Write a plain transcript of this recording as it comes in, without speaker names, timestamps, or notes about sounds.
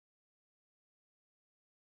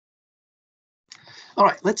All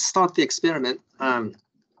right, let's start the experiment.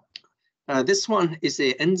 This one is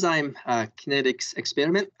a enzyme kinetics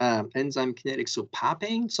experiment, enzyme kinetics of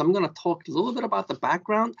papain. So I'm going to talk a little bit about the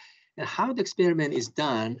background and how the experiment is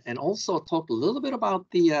done, and also talk a little bit about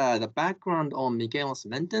the background on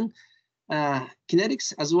Michaelis-Menton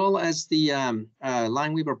kinetics, as well as the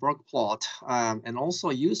Lineweaver-Burke plot, and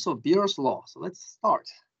also use of Beer's law. So let's start.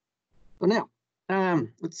 So now,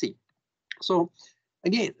 let's see. So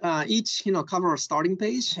again, each cover starting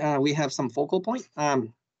page, we have some focal point.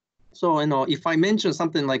 So if I mention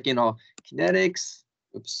something like kinetics,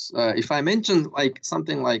 if I mention like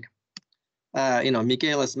something like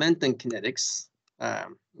Michaelis-Menton kinetics,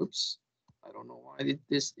 oops, I don't know why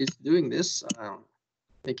this is doing this.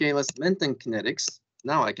 Michaelis-Menton kinetics.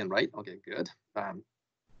 Now I can write. Okay, good.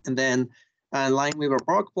 And then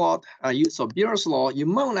Lineweaver-Burke plot, use of Beer's law. You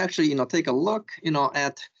might actually take a look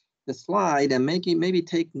at the slide and maybe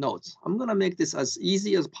take notes. I'm going to make this as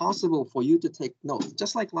easy as possible for you to take notes.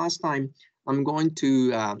 Just like last time, I'm going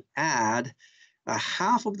to add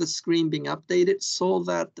half of the screen being updated so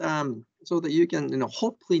that you can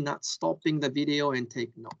hopefully not stopping the video and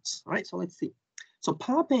take notes. All right, so let's see. So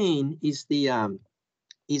papain is it's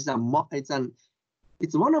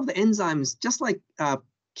one of the enzymes, just like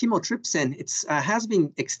chymotrypsin. It's has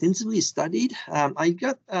been extensively studied. I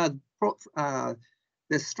got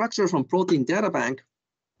the structure from Protein Data Bank,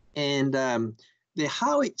 and the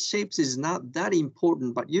how it shapes is not that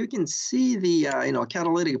important, but you can see the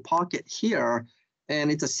catalytic pocket here,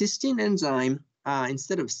 and it's a cysteine enzyme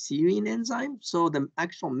instead of serine enzyme. So the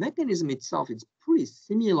actual mechanism itself is pretty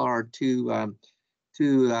similar to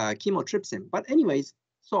chymotrypsin. But anyways,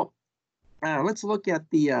 so let's look at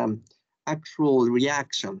the actual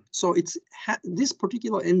reaction. So this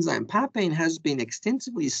particular enzyme, papain, has been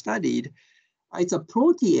extensively studied. It's a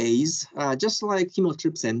protease, just like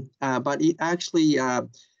chymotrypsin, but it actually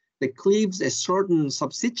it cleaves a certain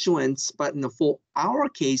substituents. But for our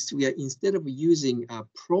case, we are, instead of using a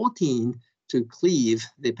protein to cleave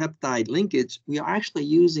the peptide linkage, we are actually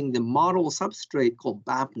using the model substrate called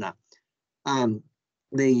BAPNA.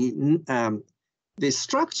 The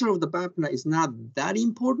structure of the BAPNA is not that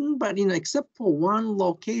important, but except for one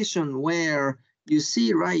location where you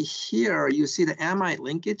see right here, you see the amide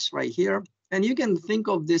linkage right here. And you can think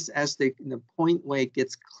of this as the point where it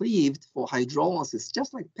gets cleaved for hydrolysis,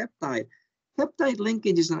 just like peptide. Peptide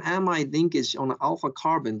linkage is an amide linkage on an alpha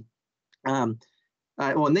carbon, or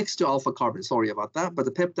next to alpha carbon. Sorry about that, but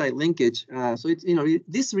the peptide linkage. So it's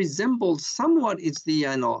this resembles somewhat it's the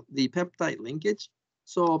the peptide linkage.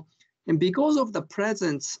 So, and because of the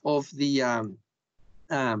presence of the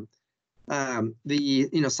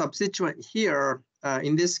substituent here,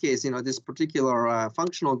 in this case, this particular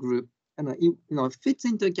functional group. And it fits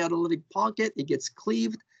into a catalytic pocket. It gets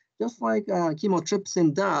cleaved just like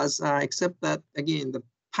chymotrypsin does, except that again the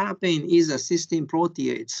papain is a cysteine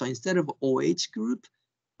protease. So instead of OH group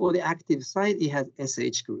for the active site, it has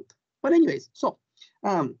SH group. But anyways, so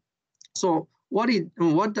what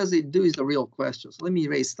does it do is the real question. So let me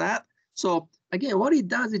erase that. So again, what it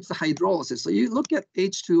does, it's a hydrolysis. So you look at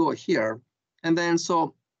H2O here, and then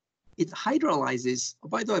so it hydrolyzes.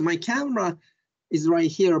 By the way, my camera is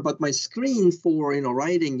right here, but my screen for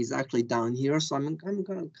writing is actually down here. So I'm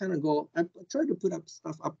gonna kind of go. I try to put up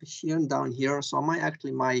stuff up here and down here. So I might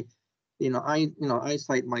actually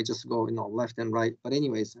eyesight might just go left and right. But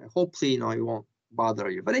anyways, hopefully it won't bother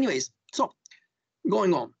you. But anyways, so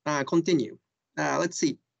going on, continue. Let's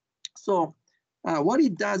see. So what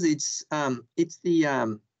it does,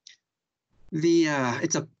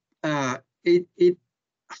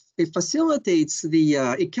 it facilitates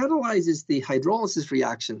it catalyzes the hydrolysis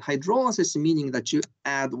reaction. Hydrolysis meaning that you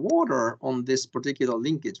add water on this particular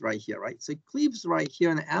linkage right here, right? So it cleaves right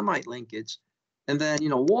here in the amide linkage. And then,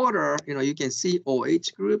 water, you can see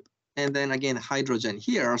OH group, and then again, hydrogen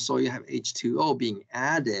here. So you have H2O being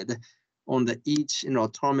added on each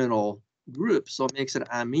terminal group. So it makes it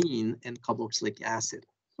amine and carboxylic acid.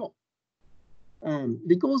 So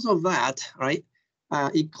because of that, right?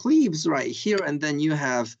 It cleaves right here, and then you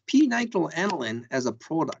have p-nitroaniline as a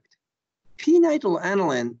product.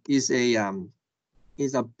 P-nitroaniline is a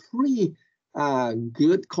pretty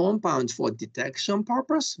good compound for detection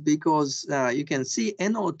purpose, because you can see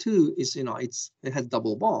NO2 is it has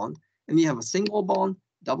double bond, and you have a single bond,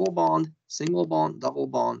 double bond, single bond, double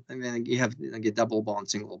bond, and then you have a double bond,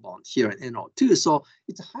 single bond here in NO2. So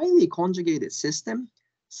it's a highly conjugated system.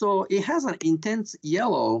 So it has an intense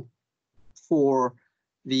yellow for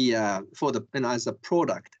the as a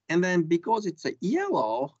product, and then because it's a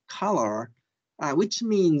yellow color, which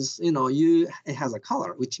means it has a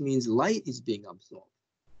color, which means light is being absorbed.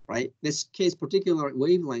 right? This case particular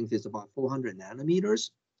wavelength is about 400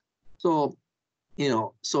 nanometers. So,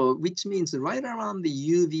 so which means right around the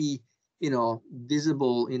UV,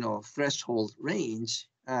 visible, threshold range,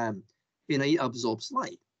 it absorbs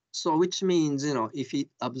light. So which means, if it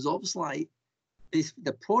absorbs light, if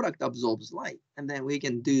the product absorbs light, and then we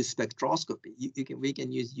can do spectroscopy. We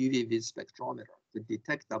can use UV-VIS spectrometer to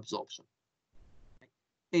detect absorption.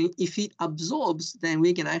 And if it absorbs, then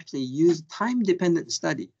we can actually use time-dependent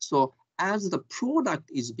study. So as the product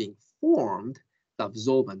is being formed, the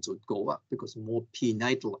absorbance would go up because more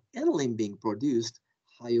p-nitrile aniline being produced,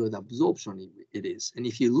 higher the absorption it is. And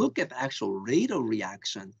if you look at the actual rate of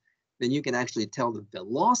reaction, then you can actually tell the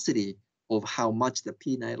velocity of how much the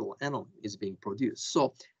p-nitrile aniline is being produced.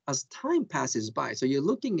 So as time passes by, so you're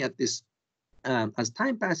looking at this, as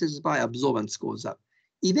time passes by, absorbance goes up.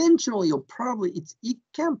 Eventually, you'll probably,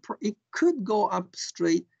 it could go up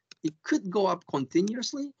straight, it could go up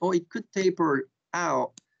continuously, or it could taper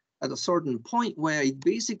out at a certain point where it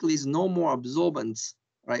basically is no more absorbance,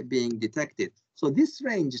 right, being detected. So this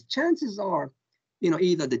range, chances are,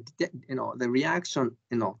 either the reaction,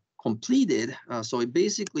 completed. So it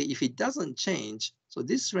basically, if it doesn't change, so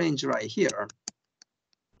this range right here,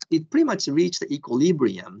 it pretty much reached the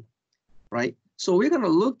equilibrium, right? So we're going to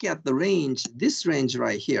look at the range, this range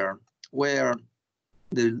right here, where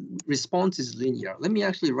the response is linear. Let me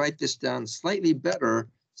actually write this down slightly better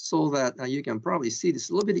so that you can probably see this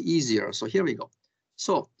a little bit easier. So here we go.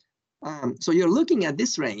 So, so you're looking at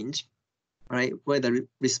this range, right, where the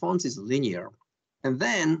response is linear, and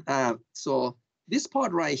then so this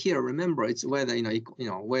part right here, remember, it's where the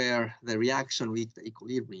where the reaction reached the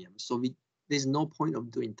equilibrium. So there's no point of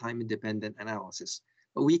doing time-independent analysis.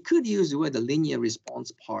 But we could use where the linear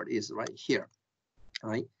response part is right here,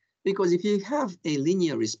 right? Because if you have a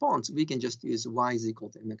linear response, we can just use y is equal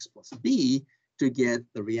to mx plus b to get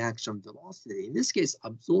the reaction velocity. In this case,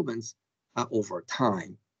 absorbance over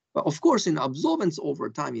time. But of course, absorbance over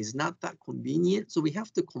time is not that convenient. So we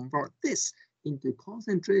have to convert this into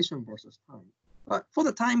concentration versus time. But for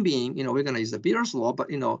the time being, we're going to use the Beer's law. But,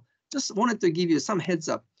 just wanted to give you some heads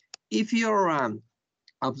up. If your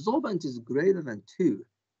absorbance is greater than 2,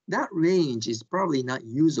 that range is probably not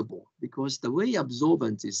usable because the way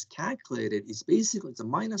absorbance is calculated is basically it's a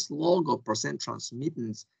minus log of percent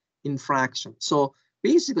transmittance in fraction. So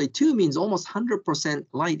basically 2 means almost 100%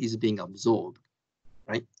 light is being absorbed,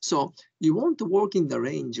 right? So you want to work in the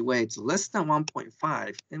range where it's less than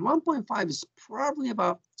 1.5, and 1.5 is probably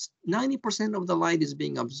about 90% of the light is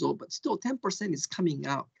being absorbed, but still 10% is coming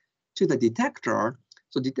out to the detector.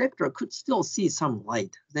 So detector could still see some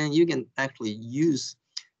light. Then you can actually use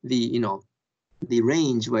the, the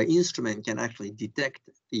range where instrument can actually detect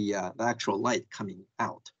the actual light coming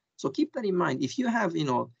out. So keep that in mind. If you have,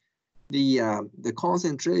 the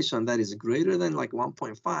concentration that is greater than like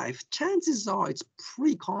 1.5, chances are it's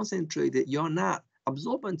pre-concentrated. You're not,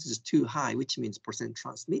 absorbance is too high, which means percent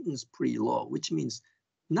transmittance pretty low, which means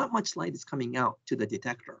not much light is coming out to the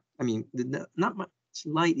detector. I mean, not much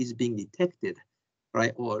light is being detected,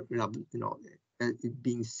 right? Or, it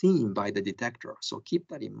being seen by the detector. So keep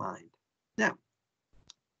that in mind. Now,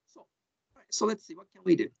 so let's see, what can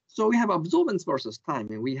we do? So we have absorbance versus time,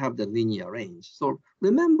 and we have the linear range. So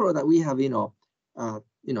remember that we have,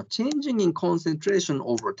 changing in concentration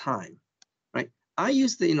over time, right? I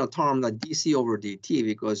use the, term that dC over dt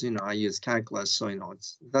because, I use calculus. So,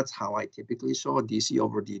 that's how I typically show dC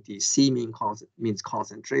over dt. C means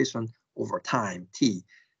concentration over time, T.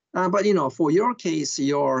 But, for your case,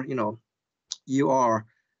 you are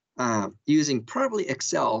using probably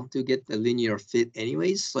Excel to get the linear fit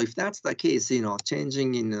anyways. So if that's the case,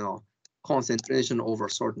 changing in concentration over a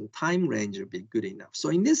certain time range would be good enough. So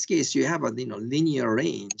in this case, you have a linear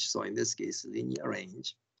range. So in this case, linear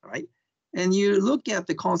range, right? And you look at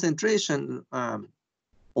the concentration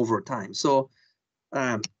over time. So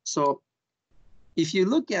so if you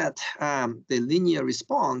look at the linear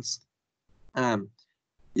response,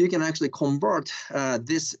 you can actually convert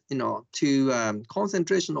this, to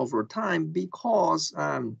concentration over time because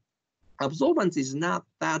absorbance is not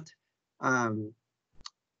that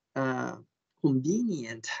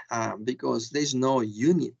convenient because there's no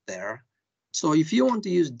unit there. So if you want to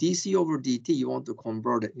use dC over dt, you want to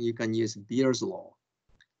convert it, you can use Beer's law,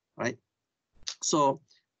 right? So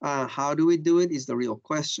how do we do it is the real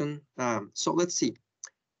question. So let's see.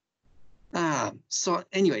 So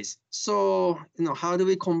anyways, so, how do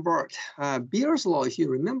we convert? Beer's law, if you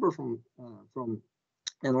remember from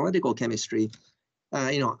analytical chemistry,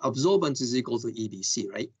 absorbance is equal to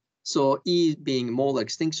EBC, right? So E being molar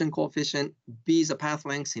extinction coefficient, B is a path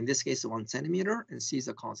length, in this case 1 centimeter, and C is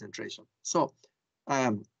a concentration. So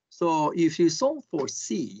So if you solve for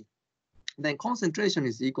C, then concentration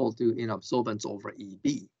is equal to absorbance over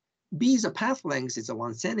EB. B is a path length, it's a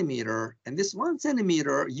 1 centimeter, and this 1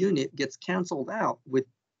 centimeter unit gets canceled out with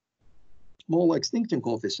molar extinction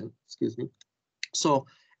coefficient, excuse me. So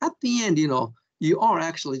at the end, you are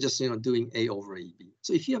actually just doing A over EB.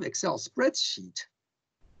 So if you have Excel spreadsheet,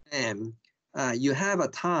 and you have a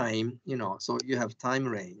time, so you have time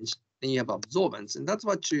range, and you have absorbance, and that's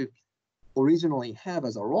what you originally have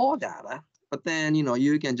as a raw data. But then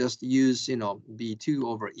you can just use B2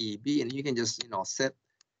 over EB, and you can just set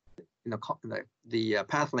the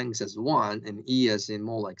path length as 1 and E as in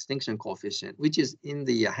molar extinction coefficient, which is in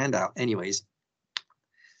the handout anyways.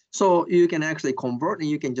 So you can actually convert, and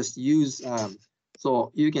you can just use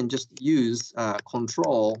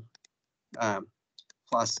control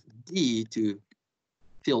plus D to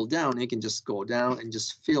fill down. You can just go down and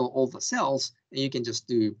just fill all the cells, and you can just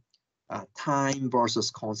do time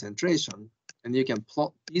versus concentration, and you can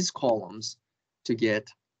plot these columns to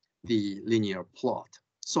get the linear plot.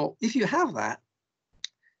 So if you have that,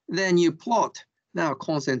 then you plot now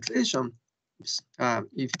concentration.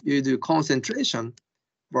 If you do concentration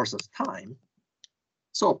versus time,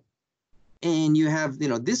 so and you have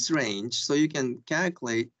this range, so you can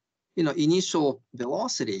calculate initial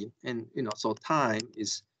velocity, and so time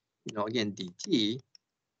is again dt.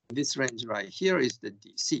 This range right here is the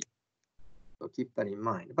dc. So keep that in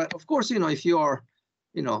mind. But of course, if you are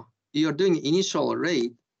you're doing initial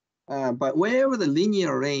rate, but wherever the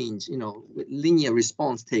linear range, linear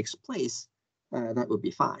response takes place, that would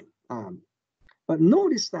be fine. But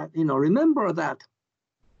notice that remember that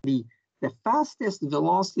the fastest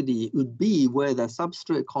velocity would be where the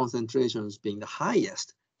substrate concentration is being the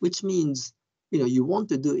highest, which means you want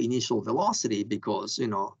to do initial velocity because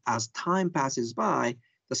as time passes by,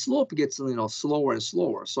 the slope gets slower and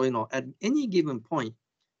slower. So at any given point,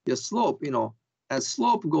 your slope as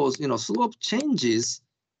slope goes, slope changes.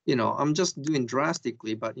 I'm just doing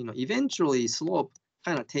drastically, but eventually slope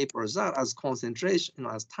kind of tapers out as concentration,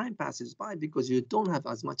 as time passes by, because you don't have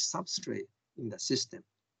as much substrate in the system.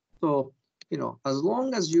 So as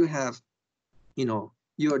long as you have,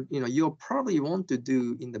 you'll probably want to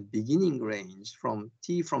do in the beginning range from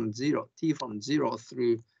t from zero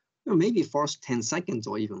through maybe first 10 seconds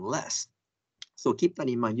or even less. So keep that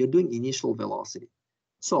in mind. You're doing initial velocity.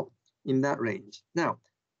 So in that range. Now,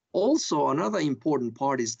 also another important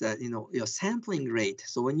part is that your sampling rate.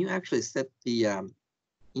 So when you actually set the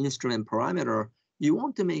instrument parameter, you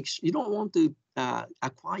want to make sure you don't want to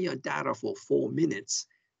acquire data for 4 minutes.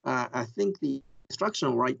 I think the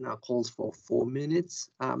instruction right now calls for 4 minutes,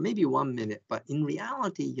 maybe 1 minute, but in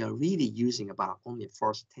reality, you're really using about only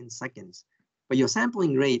first 10 seconds. But your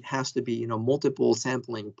sampling rate has to be multiple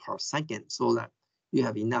sampling per second so that you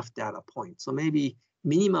have enough data points. So maybe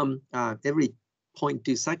minimum every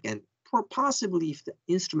 0.2 second, or possibly if the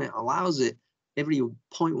instrument allows it, every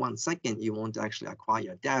 0.1 second, you want to actually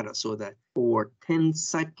acquire data so that for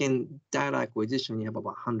 10-second data acquisition, you have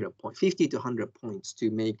about 50 to 100 points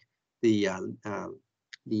to make the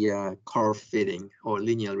curve fitting or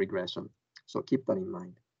linear regression. So keep that in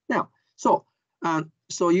mind. Now, so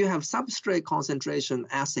you have substrate concentration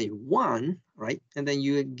assay 1, right? And then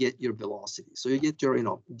you get your velocity. So you get your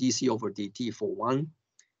dc over dt for 1.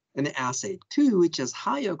 And then assay 2, which has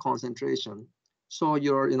higher concentration. So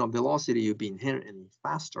your velocity will be inherently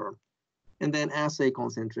faster. And then assay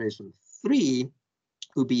concentration 3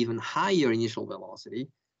 would be even higher initial velocity.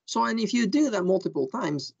 So, and if you do that multiple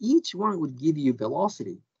times, each one would give you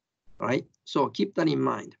velocity, right? So keep that in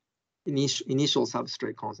mind, initial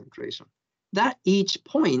substrate concentration. That each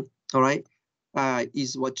point, all right,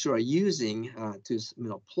 is what you are using to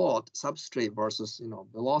plot substrate versus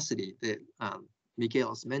velocity, the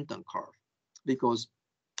Michaelis-Menton curve, because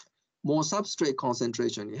more substrate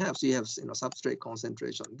concentration you have, so you have substrate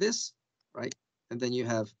concentration this, right, and then you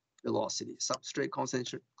have velocity, substrate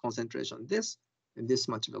concentration this, and this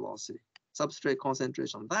much velocity, substrate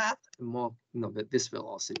concentration that, and more this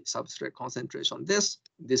velocity, substrate concentration this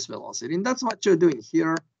velocity, and that's what you're doing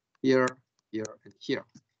here, here, here, and here.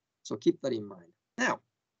 So keep that in mind. Now,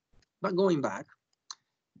 but going back,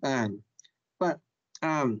 but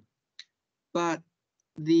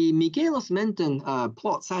the Michaelis-Menton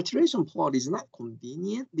plot, saturation plot, is not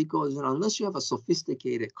convenient because unless you have a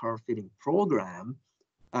sophisticated curve fitting program,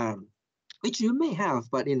 which you may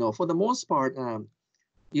have, but for the most part,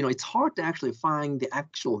 it's hard to actually find the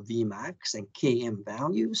actual Vmax and Km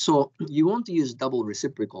value. So you want to use double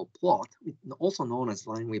reciprocal plot, also known as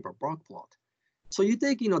Lineweaver-Burk plot. So you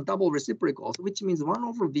take double reciprocals, which means 1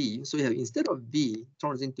 over V. So you have, instead of V,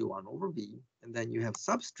 turns into 1 over V, and then you have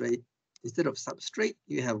substrate instead of substrate,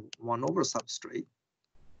 you have 1 over substrate.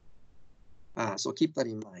 So keep that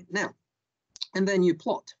in mind. Now, and then you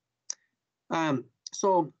plot.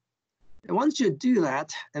 So once you do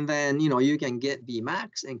that, and then, you can get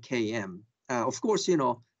Vmax and Km. Of course,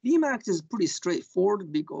 Vmax is pretty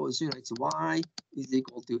straightforward because, it's Y is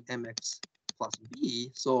equal to Mx plus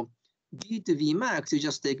B. So B to Vmax, you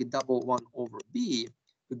just take a double 1 over B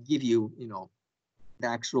to give you, the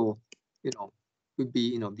actual, would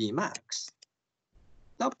be, Vmax.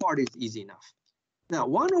 That part is easy enough. Now,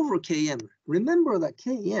 1 over Km, remember that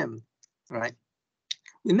Km, right?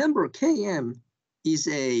 Remember, Km is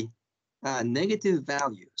a negative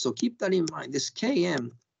value. So keep that in mind. This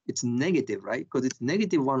Km, it's negative, right? Because it's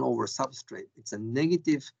negative 1 over substrate. It's a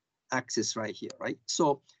negative axis right here, right?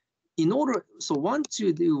 So once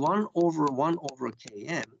you do 1 over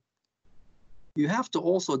Km, you have to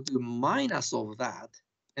also do minus of that.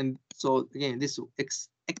 And so again, this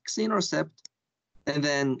x-intercept, and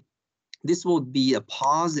then this will be a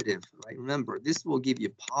positive, right? Remember, this will give you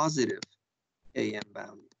positive Km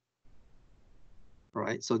value,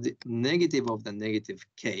 right? So the negative of the negative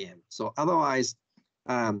Km. So otherwise,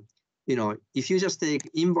 if you just take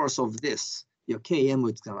inverse of this, your Km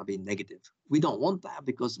is gonna be negative. We don't want that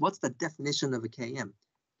because what's the definition of a Km?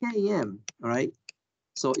 Km, all right?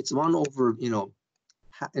 So it's 1 over,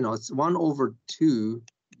 it's 1 over 2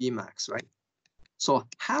 Vmax, right? So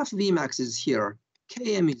half Vmax is here,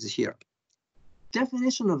 Km is here.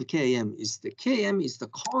 Definition of Km is the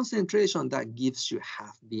concentration that gives you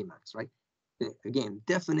half Vmax, right? Again,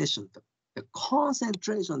 definition, the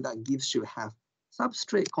concentration that gives you half,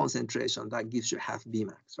 substrate concentration that gives you half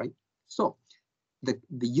Vmax, right? So the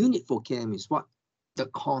unit for Km is what? The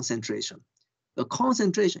concentration. The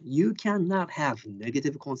concentration, you cannot have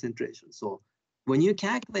negative concentration. So when you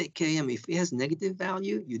calculate Km, if it has negative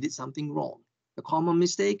value, you did something wrong. The common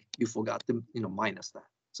mistake, you forgot to minus that.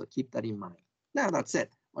 So keep that in mind. Now that's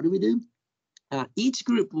it. What do? Each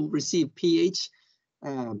group will receive pH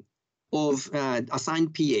of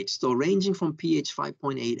assigned pH. So ranging from pH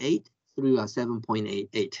 5.88 through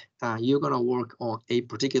 7.88. You're going to work on a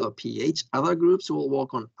particular pH. Other groups will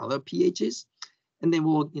work on other pHs, and then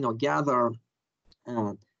we'll gather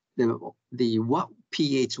the what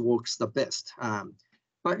pH works the best.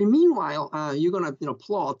 But meanwhile, you're gonna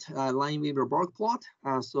plot Lineweaver-Burke plot.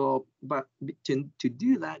 But to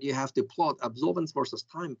do that, you have to plot absorbance versus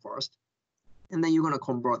time first, and then you're gonna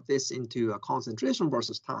convert this into a concentration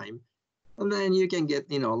versus time, and then you can get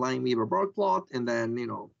Lineweaver-Burke plot, and then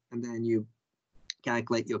you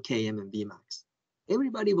calculate your Km and Vmax.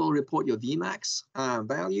 Everybody will report your Vmax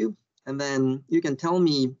value, and then you can tell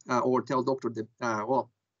me or tell Dr.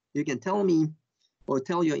 You can tell me or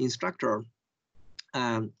tell your instructor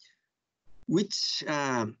which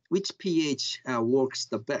pH works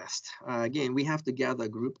the best. Again, we have to gather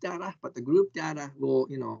group data, but the group data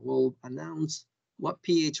will announce what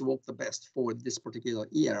pH worked the best for this particular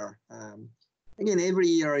year. Again, every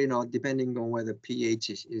year, depending on where the pH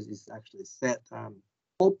is actually set.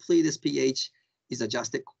 Hopefully, this pH is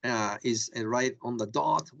adjusted, is right on the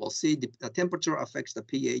dot. We'll see the temperature affects the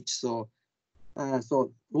pH. So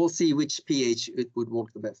we'll see which pH it would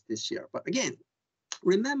work the best this year. But again,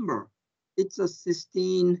 remember, it's a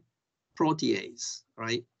cysteine protease,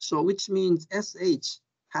 right? So which means SH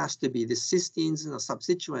has to be the cysteines and a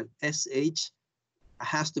substituent SH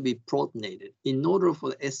has to be protonated. In order for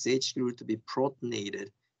the SH group to be protonated,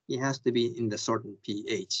 it has to be in the certain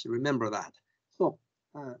pH. Remember that.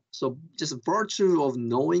 So just virtue of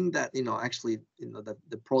knowing that actually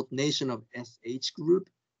the protonation of SH group,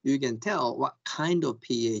 you can tell what kind of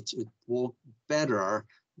pH would work better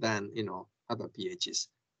than other pHs.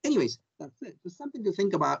 Anyways, that's it. Just something to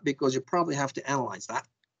think about because you probably have to analyze that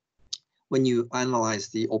when you analyze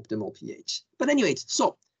the optimal pH. But anyways,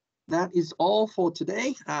 so that is all for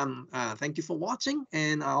today. Thank you for watching,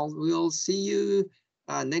 and we'll see you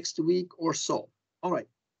next week or so. All right.